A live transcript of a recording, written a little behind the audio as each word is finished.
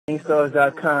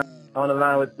Inkstarzz.com on the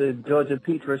line with the Georgia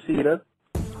Peach Rasheeda.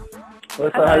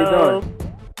 What's up? How you Hello.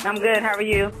 doing? I'm good. How are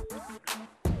you?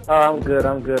 I'm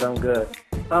good.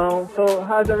 So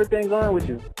how's everything going with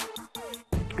you?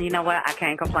 You know what? I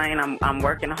can't complain. I'm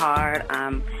working hard.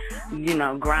 I'm,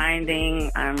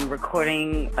 grinding. I'm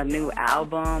recording a new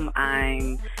album.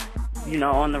 I'm,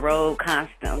 on the road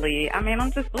constantly. I mean,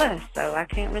 I'm just blessed, so I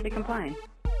can't really complain.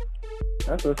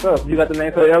 That's what's up. You got the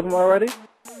name for the album already?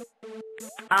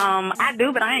 I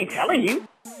do, but I ain't telling you.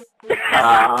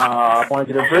 I wanted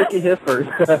you to break it here first.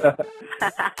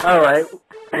 All right.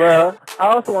 Well,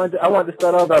 I wanted to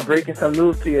start off by breaking some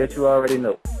news to you that you already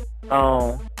know.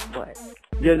 What?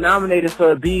 You're nominated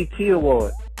for a BET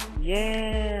Award.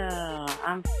 Yeah,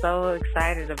 I'm so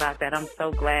excited about that. I'm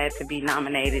so glad to be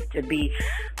nominated,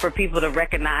 for people to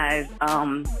recognize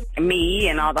me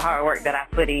and all the hard work that I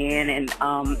put in. And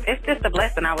it's just a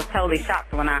blessing. I was totally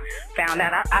shocked when I found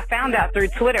out. I found out through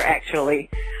Twitter,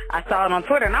 actually. I saw it on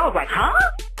Twitter, and I was like, huh?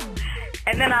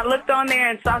 And then I looked on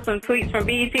there and saw some tweets from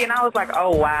BET, and I was like,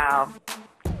 oh, wow.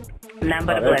 Nothing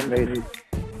but a blessing. Amazing.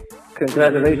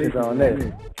 Congratulations on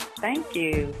that. Thank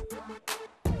you.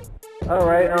 All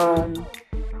right.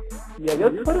 Yeah,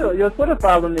 your Twitter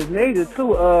following is major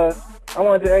too. I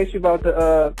wanted to ask you about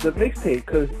the mixtape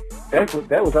because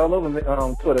that was all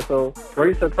over Twitter. So were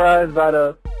you surprised by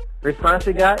the response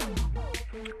you got?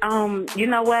 You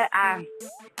know what?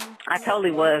 I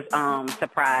totally was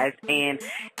surprised, and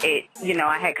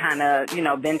I had kind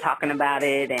of been talking about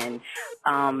it and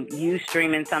you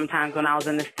streaming sometimes when I was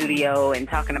in the studio and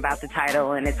talking about the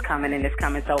title and it's coming.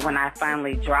 So when I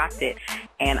finally dropped it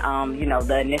and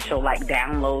the initial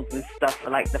downloads and stuff for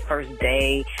the first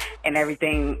day and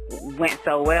everything went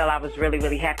so well, I was really,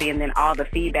 really happy. And then all the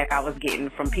feedback I was getting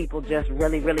from people just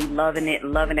really, really loving it.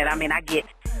 I mean, I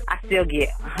still get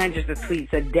hundreds of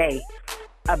tweets a day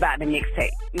about the mixtape,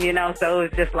 so it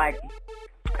was just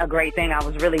a great thing. I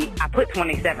put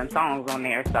 27 songs on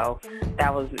there, so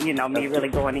that was, me really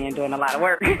going in doing a lot of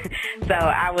work. So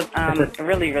I was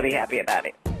really, really happy about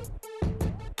it.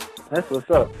 That's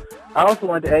what's up. I also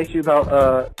wanted to ask you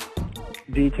about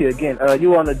DT again.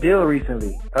 You were on a deal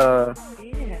recently. Yeah.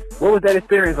 What was that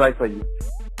experience like for you?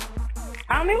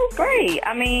 It was great.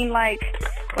 I mean,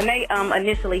 when they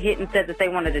initially hit and said that they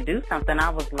wanted to do something, I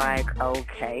was like,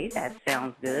 okay, that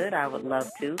sounds good. I would love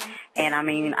to. And I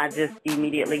mean, I just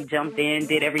immediately jumped in,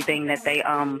 did everything that they,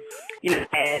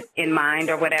 had in mind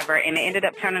or whatever. And it ended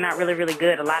up turning out really, really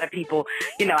good. A lot of people,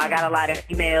 I got a lot of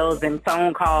emails and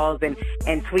phone calls and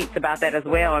tweets about that as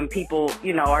well. And people,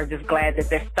 are just glad that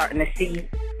they're starting to see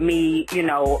me,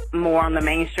 more on the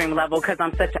mainstream level because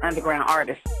I'm such an underground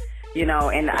artist.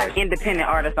 And an independent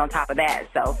artist on top of that.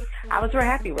 So I was real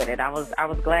happy with it. I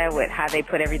was glad with how they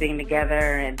put everything together,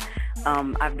 and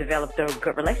I've developed a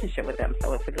good relationship with them,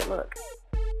 so it's a good look.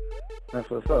 That's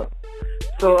what's up.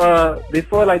 So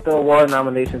before the award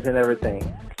nominations and everything,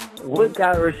 what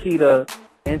got Rasheeda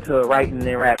into writing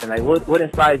and rapping? What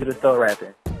inspired you to start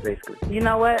rapping, basically? You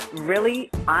know what? Really,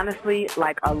 honestly,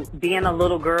 being a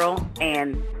little girl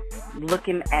and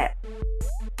looking at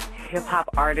hip-hop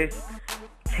artists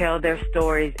tell their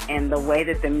stories and the way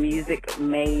that the music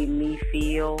made me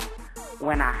feel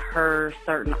when I heard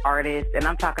certain artists, and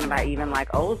I'm talking about even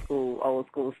old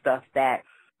school stuff that,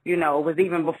 was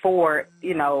even before,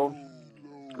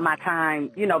 my time,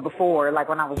 before,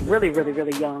 when I was really, really,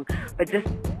 really young, but just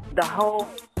the whole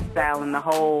style and the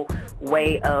whole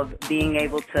way of being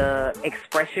able to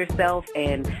express yourself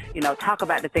and, talk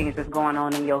about the things that's going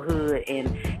on in your hood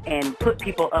and put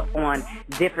people up on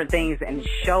different things and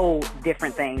show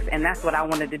different things. And that's what I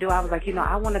wanted to do. I was like,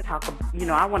 I want to talk,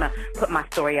 I want to put my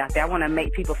story out there. I want to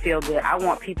make people feel good. I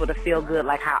want people to feel good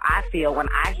like how I feel when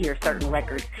I hear certain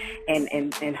records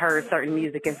and heard certain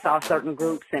music and saw certain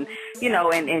groups and,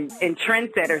 and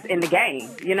trendsetters in the game.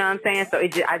 You know what I'm saying? So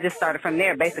I just started from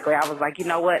there. Basically, I was like, you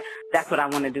know what? That's what I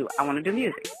want to do. I want to do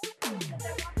music.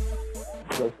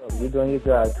 You're doing your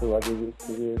job, too. I give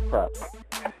you props.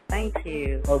 Thank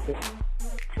you. Okay.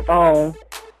 I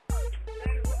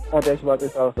want to ask you about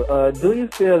this also. Do you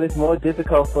feel it's more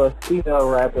difficult for a female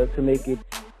rapper to make it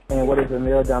in what is a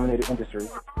male-dominated industry?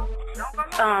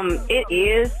 It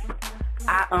is.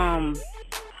 I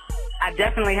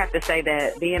definitely have to say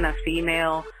that being a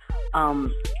female,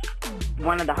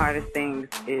 one of the hardest things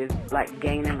is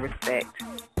gaining respect.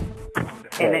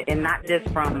 And not just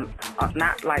from,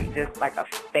 not just a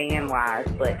fan wise,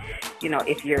 but,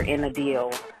 if you're in a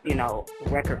deal,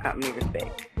 record company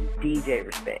respect, DJ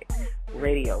respect,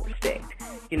 radio respect,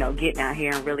 getting out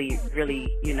here and really, really,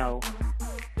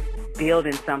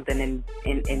 building something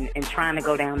and trying to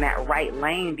go down that right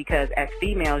lane, because as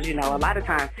females, a lot of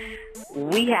times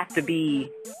we have to be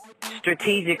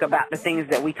strategic about the things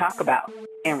that we talk about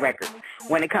in records.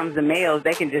 When it comes to males,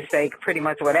 they can just say pretty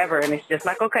much whatever, and it's just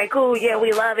like, okay, cool, yeah,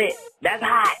 we love it. That's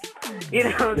hot. You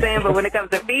know what I'm saying? But when it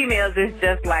comes to females, it's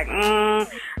just like, I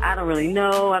don't really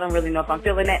know. I don't really know if I'm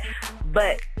feeling that.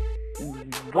 But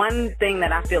one thing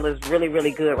that I feel is really,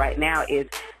 really good right now is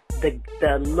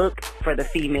the look for the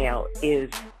female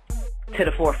is to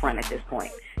the forefront at this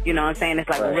point. You know what I'm saying? It's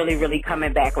like really, really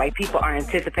coming back. Like people are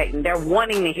anticipating. They're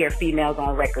wanting to hear females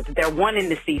on records. They're wanting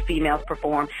to see females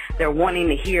perform. They're wanting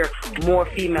to hear more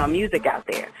female music out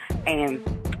there. And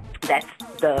that's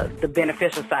the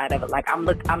beneficial side of it. Like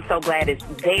I'm so glad it's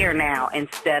there now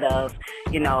instead of,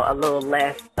 you know, a little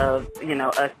less of, you know,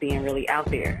 us being really out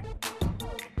there.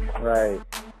 Right.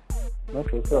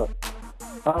 That's what's up.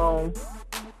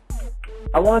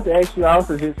 I wanted to ask you, I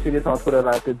also just see this on Twitter,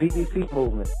 like the BBC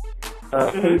movement.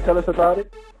 Can you tell us about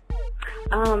it?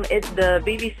 It's the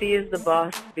BBC is the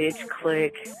boss bitch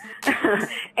clique.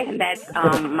 And that's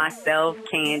myself,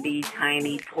 Candy,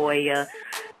 Tiny, Toya,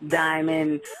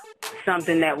 Diamond,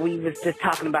 something that we was just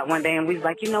talking about one day, and we was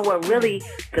like, you know what, really,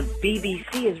 the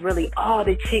BBC is really all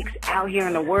the chicks out here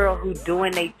in the world who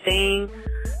doing their thing,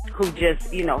 who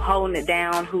just, you know, holding it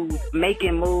down, who's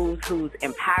making moves, who's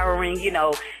empowering, you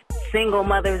know, single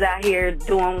mothers out here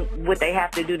doing what they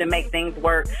have to do to make things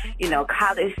work, you know,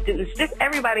 college students, just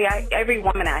everybody, every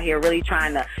woman out here really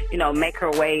trying to, you know, make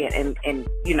her way and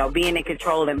you know, being in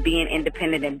control and being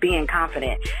independent and being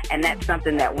confident. And that's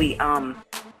something that we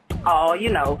all, you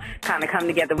know, kind of come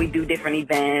together. We do different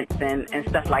events and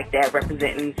stuff like that,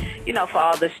 representing, you know, for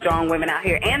all the strong women out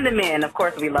here and the men. Of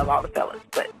course, we love all the fellas,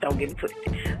 but don't get it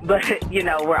twisted. But, you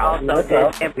know, we're also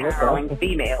just empowering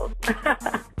females.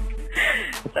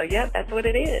 So, yeah, that's what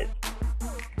it is.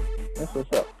 That's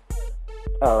what's up.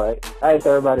 All right. I asked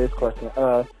everybody this question.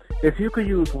 If you could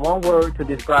use one word to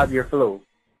describe your flow,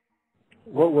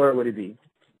 what word would it be?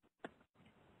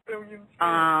 You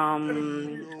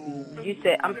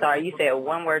said, I'm sorry, you said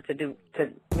one word what'd you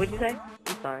say?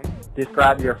 I'm sorry.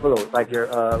 Describe your flow, like your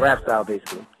rap style,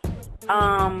 basically.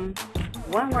 One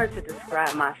word to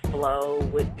describe my flow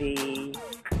would be,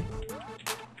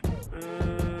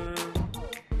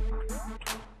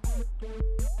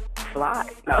 fly.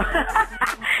 No.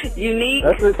 Unique.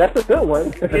 That's a good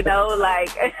one. You know,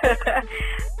 like,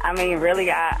 I mean,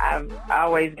 really, I've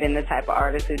always been the type of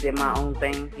artist who did my own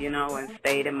thing, you know, and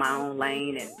stayed in my own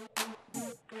lane and,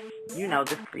 you know,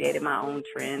 just created my own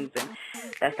trends. And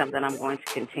that's something I'm going to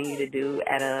continue to do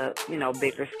at a, you know,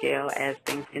 bigger scale as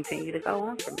things continue to go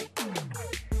on for me.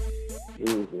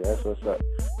 Easy. That's what's up.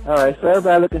 All right. So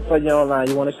everybody looking for you online,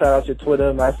 you want to shout out your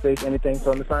Twitter, MySpace, anything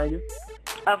for them to find you?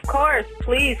 Of course.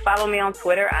 Please follow me on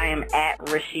Twitter. I am at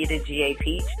Rasheeda da Ga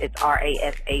Peach. It's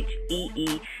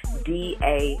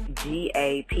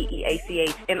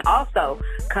RASHEEDAGAPEACH. And also,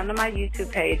 come to my YouTube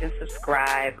page and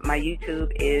subscribe. My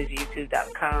YouTube is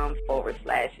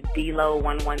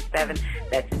youtube.com/DLO117.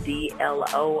 That's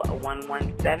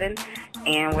DLO117.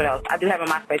 And what else? I do have a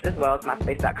MySpace as well. It's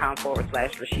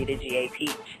myspace.com/Rasheeda da Ga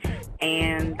Peach.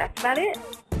 And that's about it.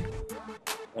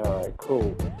 All right,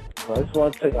 cool. Well, I just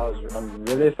want to tell you, I'm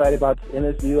really excited about this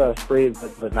interview. I sprayed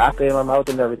vodka in my mouth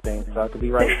and everything, so I could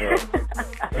be right there.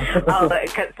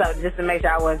 So just to make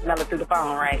sure I wasn't smelling through the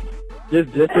phone, right?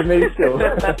 Just to make sure.